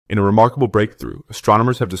In a remarkable breakthrough,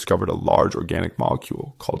 astronomers have discovered a large organic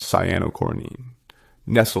molecule called cyanocoronine,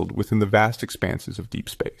 nestled within the vast expanses of deep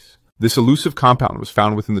space. This elusive compound was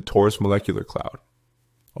found within the Taurus molecular cloud,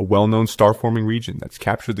 a well-known star-forming region that's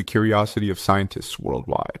captured the curiosity of scientists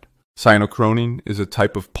worldwide. Cyanocoronine is a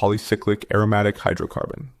type of polycyclic aromatic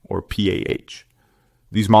hydrocarbon, or PAH.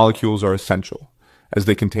 These molecules are essential, as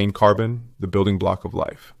they contain carbon, the building block of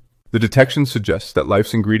life. The detection suggests that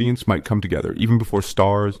life's ingredients might come together even before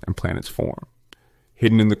stars and planets form,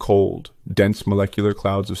 hidden in the cold, dense molecular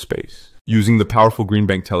clouds of space. Using the powerful Green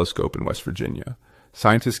Bank telescope in West Virginia,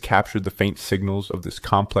 scientists captured the faint signals of this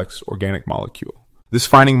complex organic molecule. This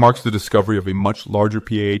finding marks the discovery of a much larger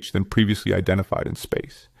PAH than previously identified in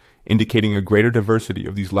space, indicating a greater diversity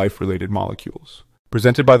of these life-related molecules.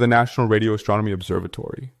 Presented by the National Radio Astronomy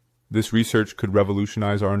Observatory, this research could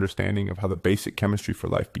revolutionize our understanding of how the basic chemistry for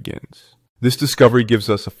life begins. This discovery gives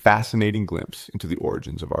us a fascinating glimpse into the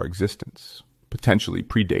origins of our existence, potentially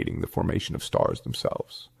predating the formation of stars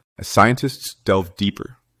themselves. As scientists delve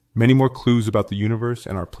deeper, many more clues about the universe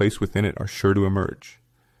and our place within it are sure to emerge.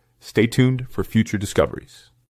 Stay tuned for future discoveries.